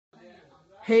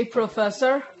Hey,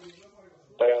 Professor.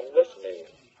 I am listening.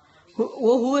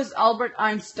 Who is Albert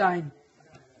Einstein?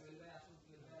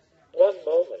 One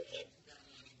moment.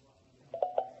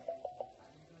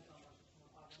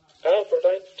 Albert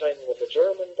Einstein was a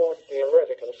German-born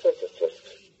theoretical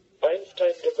physicist.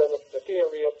 Einstein developed the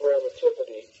theory of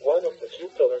relativity, one of the two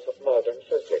pillars of modern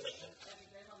physics.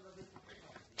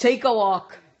 Take a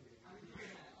walk.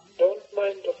 Don't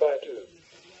mind if I do.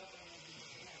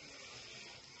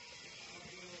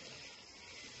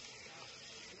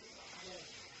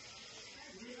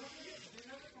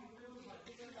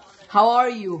 How are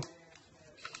you?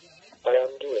 I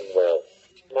am doing well.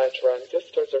 My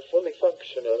transistors are fully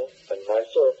functional, and my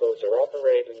servos are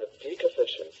operating at peak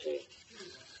efficiency.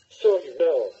 So you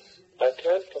know, I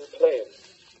can't complain.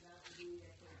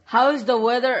 How is the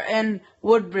weather in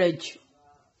Woodbridge?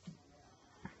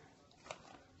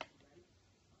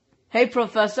 Hey,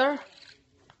 Professor.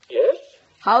 Yes?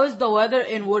 How is the weather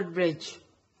in Woodbridge?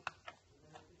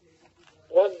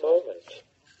 One moment.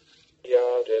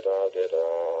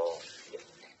 Ya-da-da-da-da.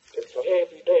 It's a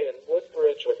hazy day in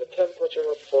Woodbridge with a temperature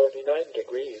of 49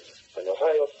 degrees and a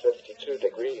high of 52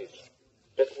 degrees.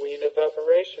 Between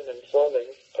evaporation and falling,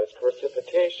 as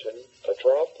precipitation, a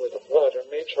droplet of water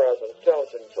may travel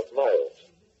thousands of miles,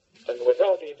 and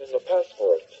without even a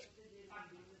passport.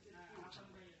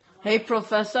 Hey,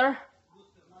 Professor.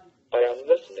 I am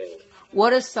listening.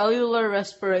 What is cellular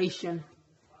respiration?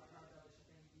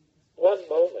 One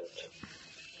moment.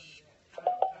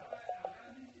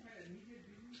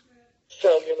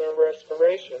 Cellular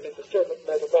respiration is a set of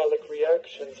metabolic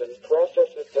reactions and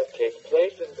processes that take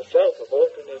place in the cells of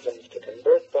organisms to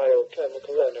convert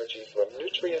biochemical energy from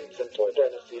nutrients into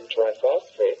adenosine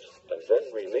triphosphate and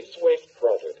then release waste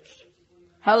products.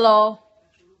 Hello.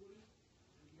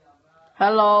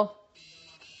 Hello.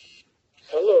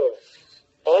 Hello.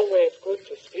 Always good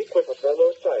to speak with a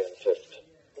fellow scientist.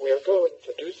 We are going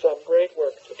to do some great